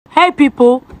Hi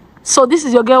people, so this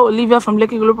is your girl Olivia from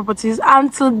Lekki Global Properties,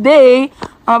 and today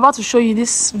I'm about to show you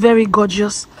this very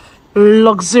gorgeous,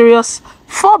 luxurious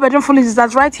 4-bedroom fully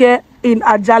detached right here in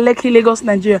Ajah, Lekki, Lagos,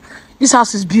 Nigeria. This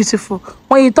house is beautiful.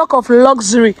 When you talk of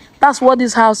luxury, that's what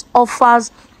this house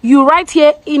offers you right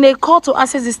here in a call to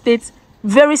access estate,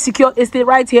 very secure estate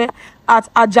right here at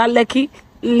Ajah, Lekki,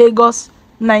 Lagos,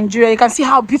 Nigeria. You can see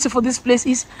how beautiful this place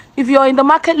is. If you're in the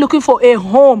market looking for a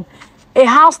home, a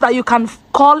house that you can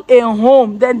call a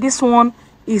home, then this one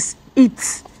is it.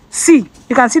 See,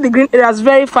 you can see the green area is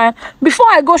very fine. Before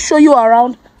I go show you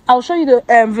around, I'll show you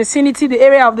the vicinity, the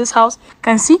area of this house. You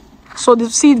can see, so the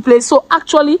see the place. So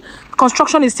actually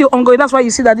construction is still ongoing. That's why you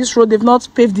see that this road, they've not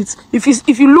paved it.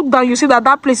 If you look down, you see that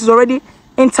that place is already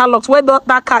interlocked, where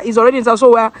that car is already interlocked.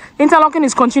 So where interlocking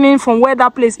is continuing from where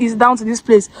that place is down to this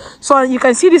place. So you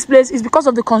can see this place is because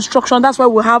of the construction. That's why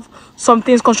we have some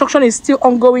things. Construction is still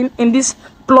ongoing in this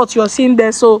plot you're seeing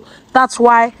there, so that's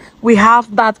why we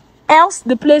have that. Else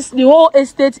the place, the whole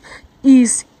estate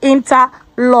is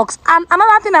interlocked. And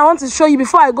another thing I want to show you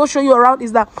before I go show you around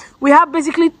is that we have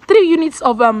basically 3 units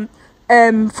of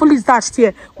fully detached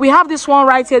here. We have this one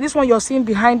right here, this one you're seeing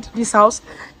behind this house.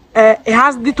 It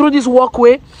has through this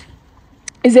walkway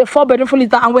is a 4-bedroom fully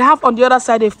detached, and we have on the other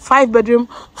side a 5-bedroom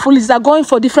fully detached going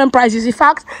for different prices. In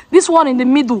fact, this one in the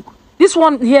middle, this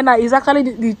one here now is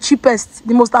actually the cheapest,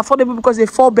 the most affordable, because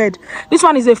it's a 4-bed. This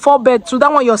one is a 4-bed, so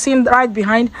that one you're seeing right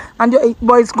behind, and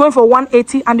but it's going for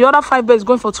 180, and the other 5-bed is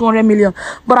going for 200 million.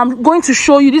 But I'm going to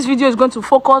show you, this video is going to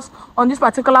focus on this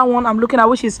particular one I'm looking at,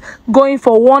 which is going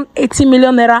for 180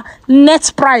 million naira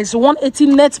net price, 180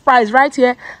 net price right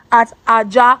here at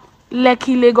Ajah,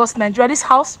 Lekki, Lagos, Nigeria. This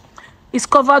house is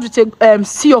covered with a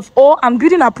C of O, and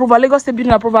building approval, Lagos State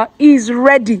building approval is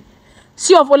ready.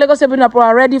 C of O, Lagos State building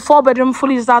approval ready. 4-bedroom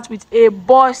fully detached with a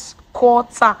boys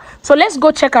quarter. So let's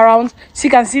go check around so you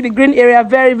can see the green area.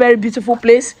 Very, very beautiful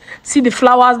place. See the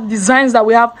flowers, designs that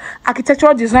we have.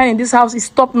 Architectural design in this house is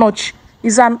top notch.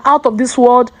 It's an out of this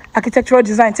world architectural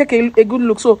design. Take a good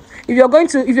look. So if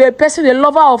you're a person, a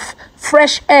lover of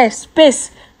fresh air,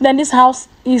 space, then this house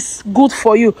is good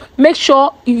for you. Make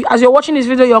sure as you're watching this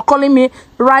video, you're calling me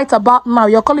right about now.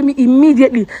 You're calling me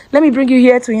immediately. Let me bring you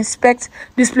here to inspect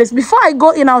this place. Before I go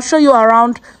in, I'll show you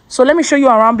around. So let me show you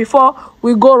around before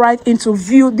we go right into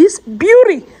view this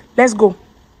beauty. Let's go.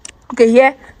 Okay,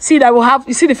 here, see that we have,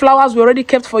 you see the flowers we already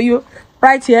kept for you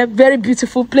right here. Very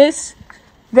beautiful place,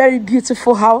 very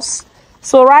beautiful house.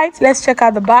 So right, let's check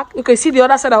out the back. Okay, see the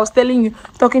other side I was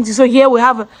talking to you. So here we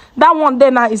have that one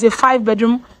there now is a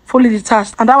 5-bedroom fully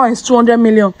detached, and that one is 200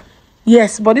 million.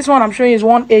 Yes, but this one I'm showing you is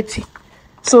 180.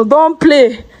 So don't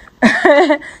play.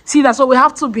 See that? So we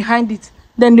have 2 behind it,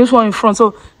 then this one in front.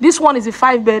 So this one is a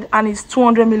 5-bed and it's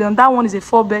 200 million. That one is a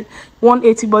 4-bed,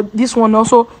 180. But this one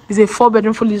also is a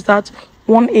 4-bedroom fully detached,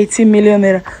 180 million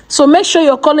naira. So make sure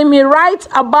you're calling me right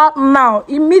about now,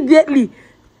 immediately,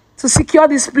 to secure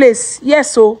this place.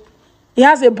 Yes, so it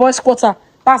has a boys quarter.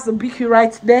 That's the BQ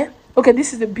right there. Okay,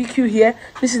 this is the BQ here.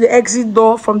 This is the exit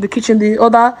door from the kitchen, the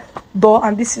other door,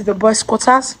 and this is the boys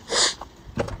quarters.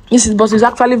 This is, but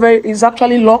it's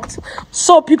actually locked.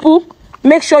 So people,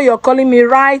 make sure you're calling me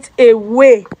right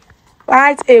away.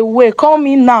 Right away. Call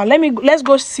me now. Let's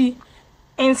go see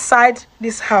inside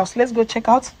this house. Let's go check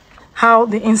out how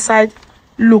the inside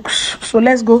looks. So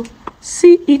let's go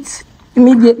see it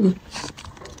immediately.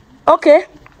 Okay,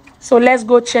 so let's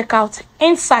go check out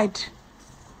inside.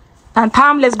 And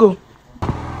let's go.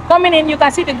 Coming in, you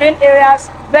can see the green areas.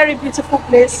 Very beautiful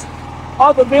place.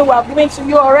 All the green we are giving to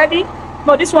you already.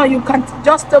 No, this one you can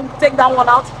just take that one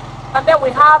out. And then we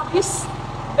have this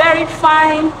very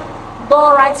fine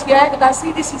door right here. You can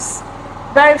see this is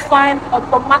very fine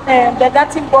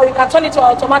automatic door. You can turn it to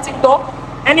an automatic door.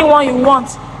 Anyone you want,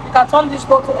 you can turn this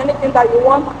door to anything that you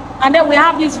want. And then we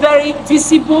have this very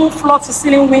visible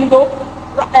floor-to-ceiling window,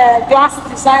 glass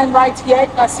design right here. You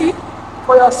can see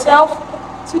for yourself.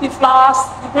 See the flowers,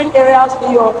 the green areas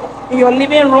in your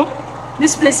living room.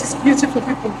 This place is beautiful,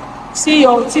 people. See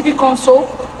your TV console,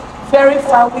 very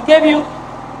fine.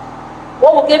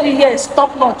 What we gave you here is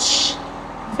top notch.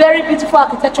 Very beautiful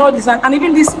architectural design, and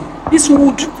even this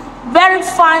wood, very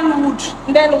fine wood.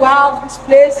 And then we have this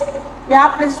place. We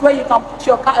have places where you can put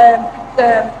your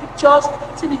pictures.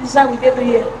 See the design we gave you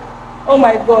here. Oh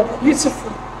my God,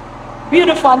 beautiful,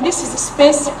 beautiful. And this is the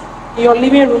space in your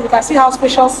living room. You can see how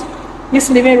spacious this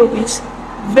living room is.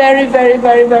 Very, very,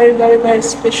 very, very, very, very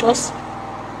spacious.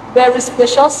 Very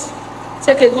spacious.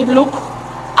 Take a good look.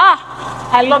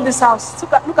 I love this house.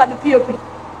 Look at the POP.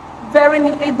 Very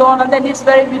neatly done, and then this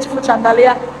very beautiful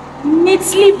chandelier.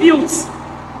 Neatly built,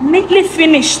 neatly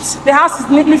finished. The house is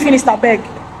neatly finished, I beg.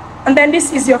 And then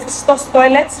this is your visitor's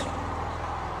toilet.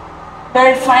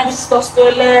 Very fine visitor's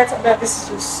toilet. And then this is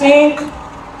your sink.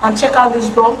 And check out this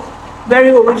door. Very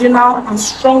original and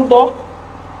strong door.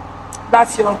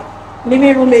 That's your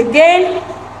living room again.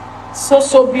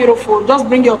 So beautiful. Just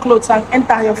bring your clothes and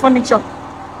enter your furniture.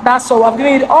 That's all. I've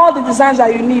given you all the designs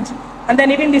that you need. And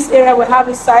then even this area will have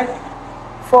this side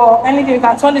for anything. You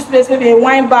can turn this place maybe a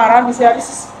wine bar around this area. This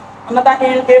is another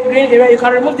green area. You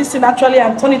can remove this thing actually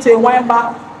and turn it to a wine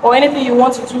bar or anything you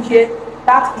want to do here.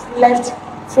 That is left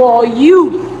for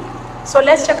you. So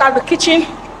let's check out the kitchen.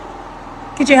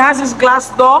 Kitchen has this glass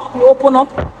door. You open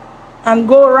up and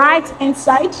go right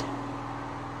inside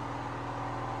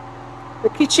the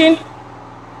kitchen.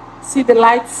 See the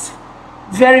lights.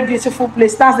 Very beautiful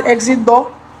place. That's the exit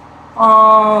door.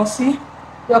 See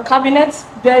your cabinet.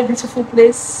 Very beautiful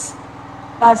place.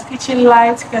 That's kitchen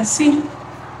light. You can see.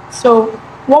 So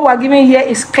what we're giving here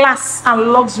is class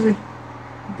and luxury.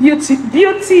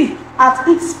 Beauty at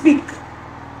its peak.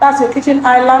 That's your kitchen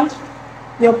island.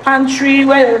 Your pantry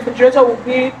where the refrigerator will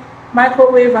be,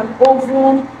 microwave and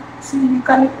oven. See, you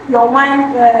can your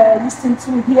wine listing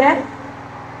to here.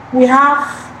 We have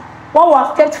what we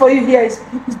have kept for you here is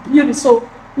beauty. So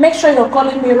make sure you're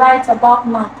calling me right about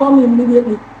now. Call me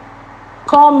immediately.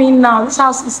 Call me now. This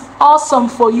house is awesome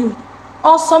for you.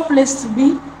 Awesome place to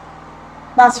be.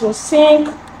 That's your sink.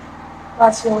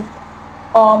 That's your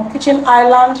kitchen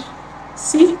island.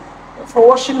 See, for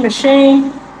washing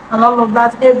machine and all of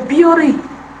that. A beauty.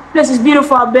 Place is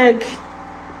beautiful, I beg.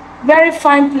 Very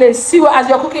fine place. See, as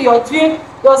you're cooking, you're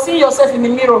seeing yourself in the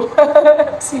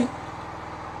mirror. See,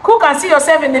 cook and see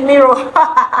yourself in the mirror.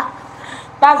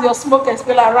 That's your smoke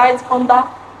expeller right under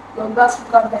your gas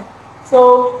cooker there.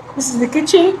 So this is the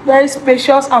kitchen, very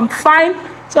spacious and fine.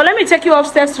 So let me take you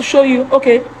upstairs to show you.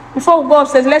 Okay, before we go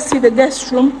upstairs, let's see the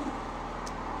guest room.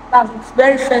 That's the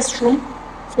very first room.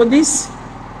 So this,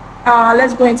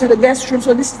 let's go into the guest room.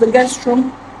 So this is the guest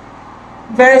room.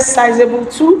 Very sizable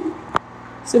too.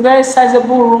 It's a very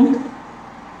sizable room. You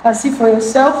can see for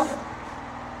yourself.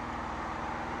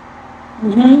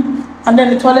 And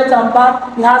then the toilet and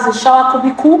bath. It has a shower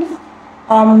cubicle.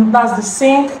 That's the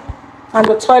sink and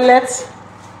the toilet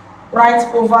right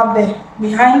over there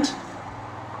behind.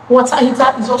 Water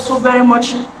heater is also very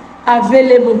much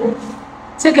available.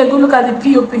 Take a good look at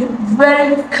the POP.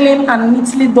 Very clean and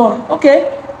neatly done.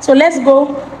 Okay, so let's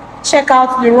go check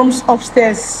out the rooms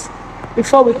upstairs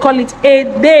before we call it a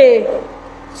day.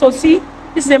 So see,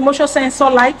 this is a motion sensor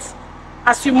light.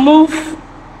 As you move,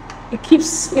 it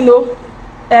keeps, the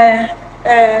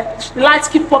lights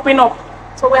keep popping up.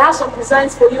 So we have some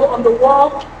designs for you on the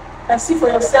wall. You can see for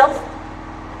yourself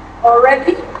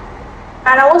already.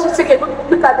 And I want you to take a good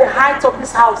look at the height of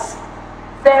this house.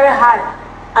 Very high.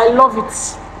 I love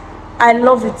it. I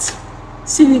love it.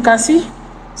 See, you can see.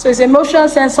 So it's a motion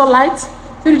sensor light.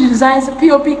 3D designs,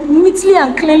 POP, neatly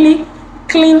and clean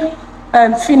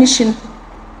finishing.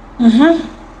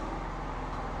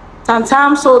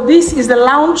 Tantam. So this is the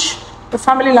lounge, the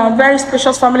family lounge, very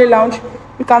spacious family lounge.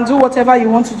 You can do whatever you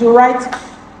want to do right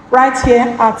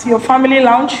here at your family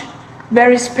lounge.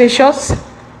 Very spacious.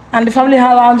 And the family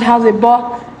lounge has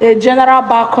a general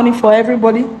balcony for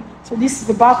everybody. So this is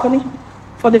the balcony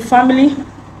for the family. You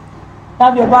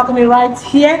have your balcony right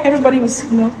here. Everybody will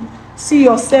see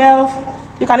yourself.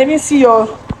 You can even see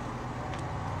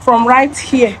from right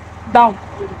here down.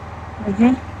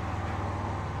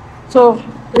 So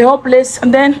the whole place.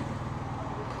 And then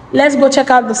let's go check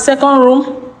out the second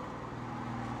room.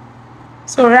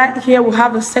 So right here we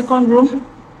have the second room.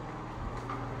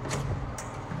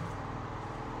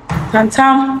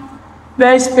 Tantam,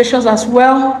 very spacious as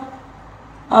well.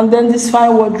 And then this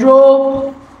fine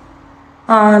wardrobe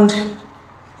and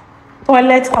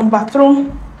toilet and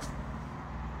bathroom.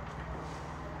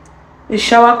 The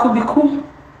shower cubicle,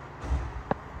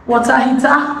 water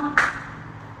heater.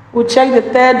 We'll check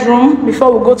the third room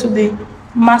before we go to the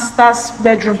master's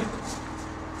bedroom.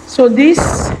 So this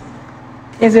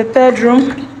is the third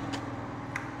room.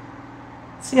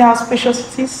 See how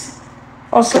spacious it is.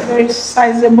 Also very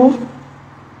sizable.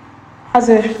 Has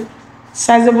a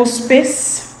sizable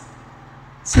space.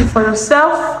 See for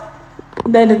yourself.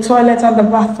 Then the toilet and the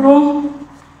bathroom.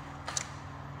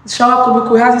 The shower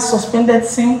cubicle has a suspended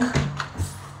sink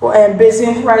or a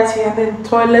basin right here. Then the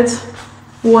toilet,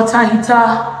 water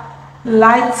heater,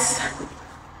 lights,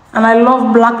 and I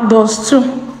love black doors too.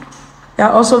 They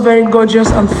are also very gorgeous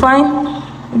and fine.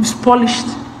 It's polished.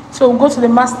 So we'll go to the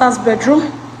master's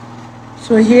bedroom.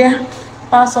 So here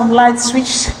are some light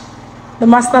switch. The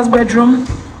master's bedroom.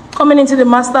 Coming into the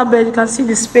master bed, you can see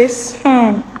the space.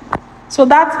 So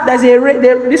that there's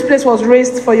this place was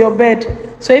raised for your bed.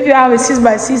 So if you have a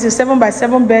 6x6, a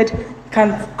 7x7 bed, you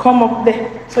can come up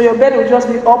there. So your bed will just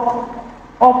be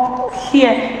up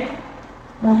here.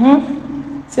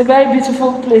 It's a very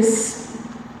beautiful place,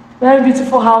 very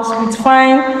beautiful house with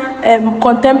fine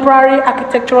contemporary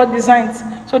architectural designs.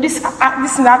 So this is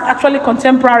actually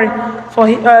contemporary for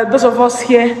those of us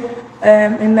here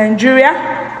in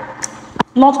Nigeria.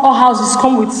 Not all houses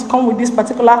come with this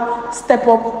particular step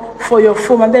up for your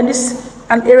foam. And then this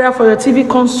an area for your TV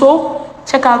console.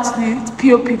 Check out the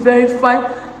POP, very fine.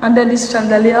 And then this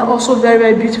chandelier, also very,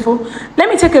 very beautiful. Let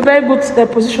me take a very good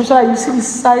position so that you see the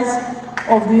size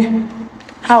of the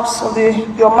house, of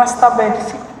your master bed.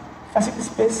 You can see the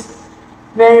space.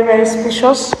 Very, very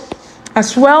spacious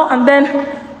as well. And then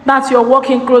that's your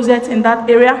walk-in closet in that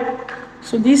area.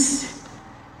 So this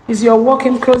is your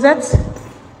walk-in closet.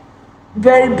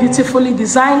 Very beautifully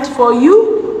designed for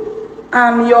you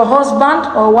and your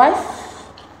husband or wife,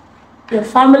 your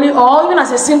family, or even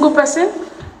as a single person.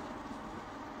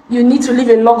 You need to live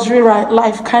a luxury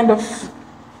life, kind of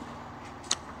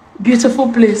beautiful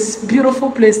place.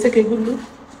 Beautiful place. Take a good look.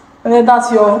 And then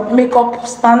that's your makeup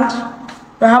stand.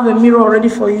 I have a mirror already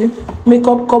for you.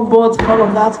 Makeup cupboard, all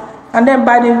of that. And then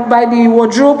by the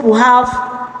wardrobe, we have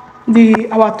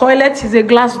our toilet is a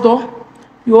glass door.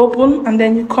 You open and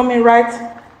then you come in right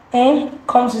in.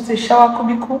 Comes with a shower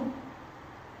cubicle.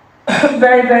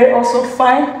 Very, very also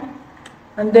fine.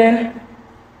 And then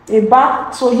a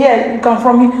bath. So here you can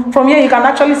from here you can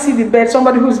actually see the bed.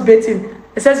 Somebody who's bathing.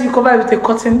 It says you cover it with a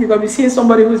curtain. You're gonna be seeing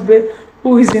somebody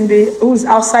who's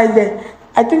outside there.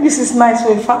 I think this is nice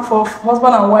for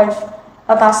husband and wife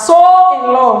that are so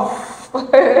in love.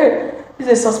 This is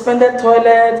a suspended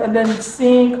toilet, and then the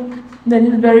sink. Then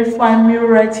it's very fine mirror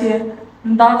right here.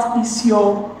 And that is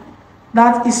your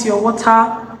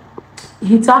water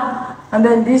heater. And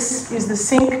then this is the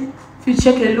sink. If you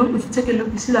take a look, you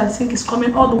see that the sink is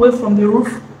coming all the way from the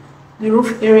roof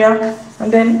area.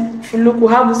 And then if you look, we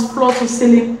have this floor to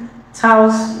ceiling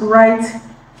tiles right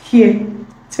here.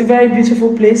 It's a very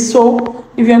beautiful place. So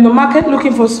if you're in the market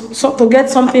looking to get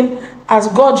something as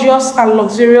gorgeous and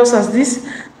luxurious as this,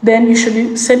 then you should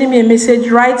be sending me a message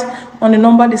right on the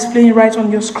number displaying right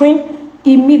on your screen.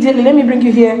 Immediately, let me bring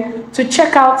you here to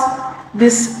check out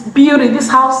this beauty. This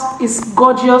house is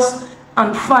gorgeous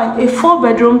and fine. A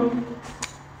 4-bedroom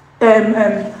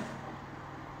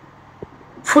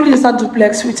fully detached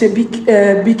duplex with a big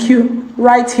BQ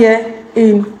right here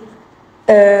in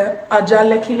Ajah,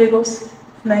 Lekki, Lagos,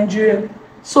 Nigeria.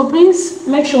 So please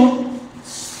make sure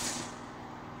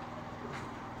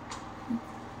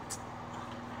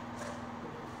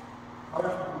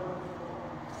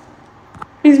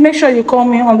you call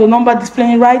me on the number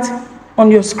displaying right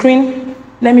on your screen.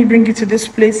 Let me bring you to this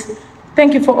place.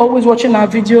 Thank you for always watching our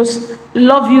videos.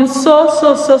 Love you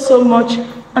so much.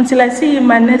 Until I see you in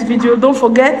my next video, don't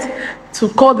forget to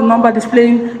call the number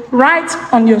displaying right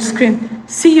on your screen.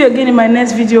 See you again in my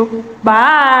next video.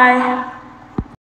 Bye.